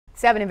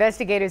7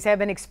 investigators have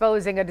been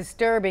exposing a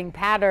disturbing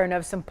pattern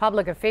of some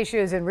public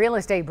officials and real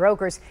estate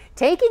brokers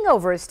taking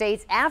over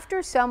estates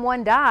after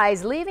someone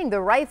dies, leaving the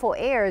rightful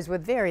heirs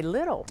with very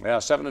little. Yeah,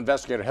 7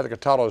 investigator Heather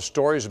Cataldo's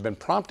stories have been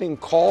prompting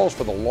calls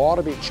for the law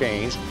to be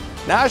changed.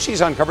 Now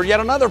she's uncovered yet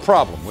another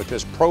problem with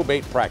this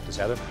probate practice.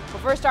 Heather?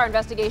 Well, first, our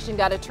investigation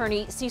got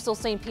attorney Cecil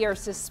St. Pierre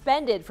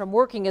suspended from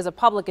working as a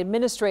public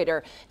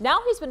administrator. Now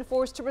he's been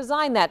forced to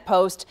resign that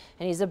post,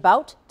 and he's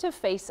about to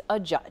face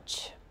a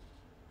judge.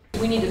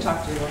 We need to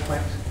talk to you real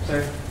quick,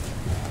 sir.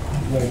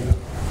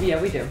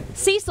 Yeah, we do.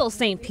 Cecil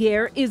St.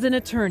 Pierre is an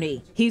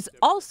attorney. He's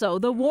also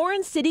the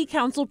Warren City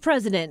Council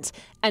president,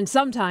 and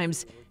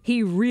sometimes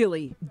he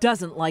really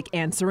doesn't like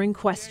answering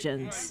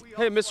questions.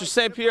 Hey, Mr.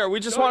 St. Pierre, we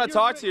just want to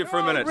talk to you for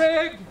a minute.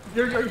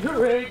 You're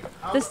rigged.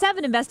 The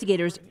 7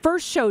 investigators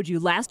first showed you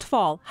last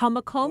fall how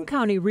Macomb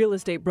County real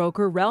estate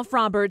broker Ralph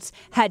Roberts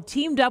had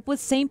teamed up with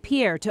St.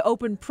 Pierre to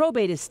open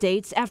probate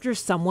estates after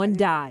someone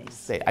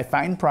dies. I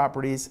find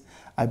properties,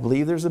 I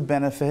believe there's a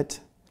benefit,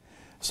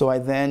 so I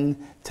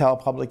then tell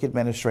public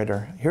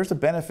administrator, here's the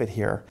benefit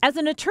here. As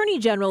an attorney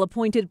general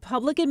appointed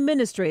public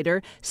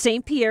administrator,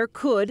 St. Pierre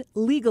could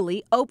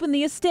legally open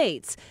the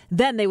estates.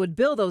 Then they would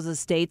bill those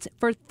estates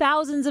for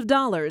thousands of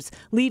dollars,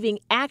 leaving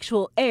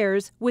actual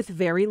heirs with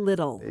very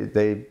little.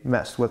 They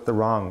messed with the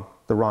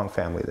wrong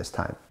family this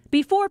time.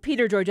 Before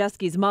Peter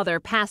Georgescu's mother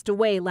passed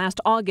away last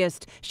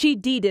August, she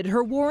deeded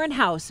her Warren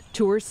house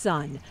to her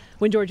son.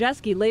 When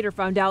Georgescu later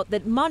found out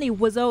that money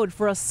was owed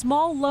for a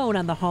small loan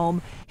on the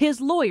home, his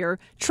lawyer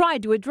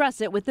tried to address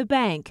it with the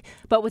bank.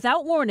 But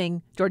without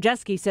warning,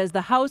 Georgescu says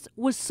the house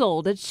was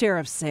sold at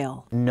sheriff's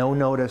sale. No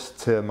notice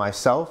to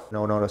myself,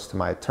 no notice to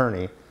my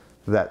attorney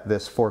that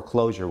this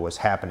foreclosure was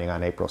happening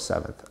on April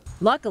 7th.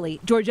 Luckily,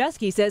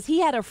 Georgescu says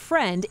he had a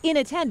friend in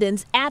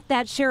attendance at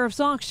that sheriff's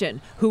auction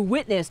who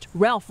witnessed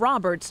Ralph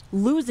Roberts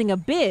losing a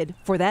bid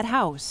for that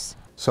house.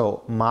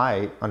 So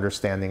my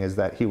understanding is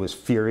that he was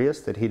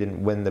furious that he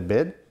didn't win the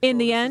bid. In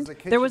the end,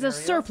 there was a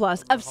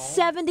surplus of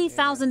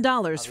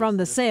 $70,000 from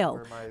the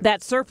sale.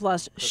 That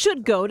surplus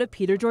should go to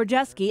Peter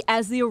Georgescu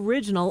as the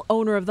original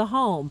owner of the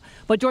home.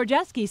 But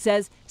Georgescu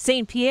says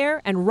St.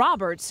 Pierre and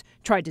Roberts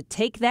tried to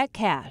take that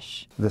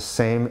cash. The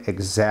same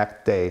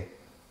exact day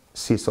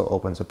Cecil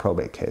opens a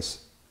probate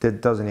case.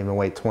 It doesn't even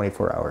wait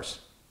 24 hours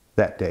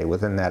that day,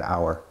 within that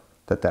hour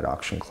that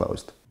auction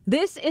closed.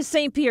 This is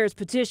St. Pierre's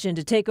petition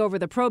to take over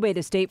the probate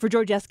estate for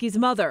Georgescu's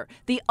mother.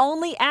 The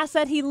only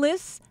asset he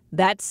lists,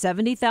 that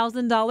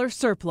 $70,000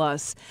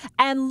 surplus.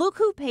 And look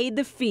who paid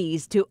the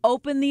fees to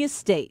open the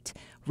estate.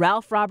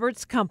 Ralph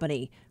Roberts'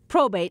 company,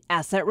 Probate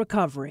Asset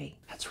Recovery.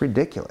 That's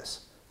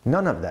ridiculous.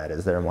 None of that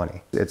is their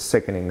money. It's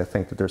sickening to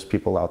think that there's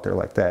people out there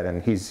like that,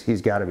 and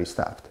he's got to be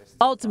stopped.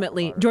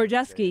 Ultimately,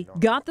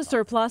 Georgescu got the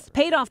surplus,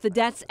 paid off the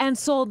debts, and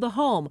sold the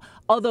home,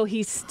 although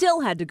he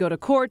still had to go to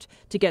court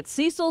to get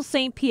Cecil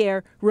St.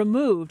 Pierre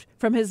removed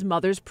from his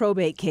mother's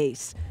probate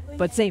case.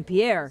 But St.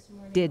 Pierre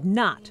did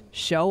not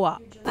show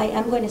up. I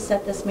am going to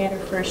set this matter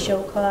for a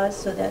show cause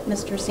so that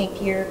Mr. St.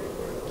 Pierre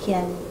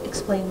can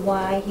explain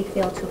why he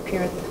failed to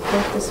appear at the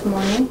court this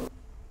morning.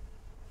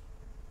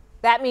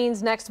 That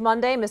means next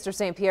Monday, Mr.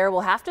 St. Pierre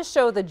will have to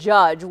show the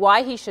judge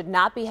why he should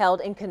not be held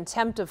in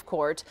contempt of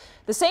court.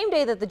 The same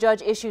day that the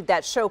judge issued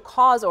that show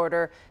cause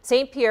order,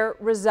 St. Pierre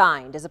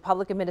resigned as a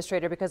public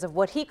administrator because of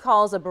what he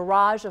calls a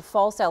barrage of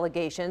false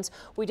allegations.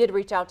 We did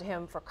reach out to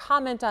him for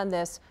comment on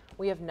this.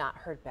 We have not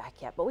heard back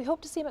yet, but we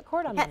hope to see him at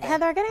court on Monday.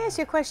 Heather, I got to ask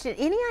you a question.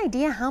 Any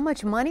idea how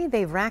much money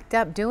they've racked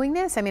up doing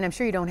this? I mean, I'm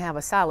sure you don't have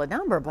a solid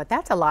number, but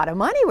that's a lot of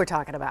money we're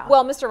talking about.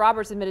 Well, Mr.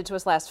 Roberts admitted to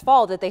us last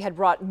fall that they had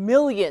brought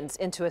millions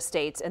into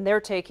estates, and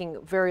they're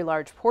taking very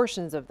large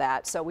portions of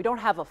that. So we don't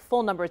have a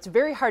full number. It's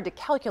very hard to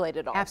calculate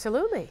it all.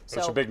 Absolutely.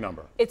 So it's a big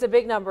number. It's a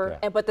big number,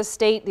 yeah. But the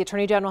state, the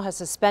Attorney General, has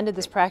suspended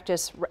this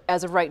practice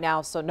as of right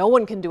now, so no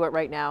one can do it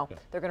right now. Yeah.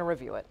 They're going to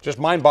review it. Just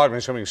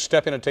mind-boggling. Somebody can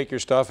step in and take your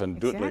stuff and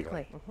do it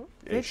legally.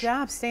 Good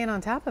job staying on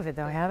top of it,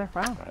 though, Heather.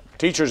 Wow. Right.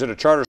 Teachers at a charter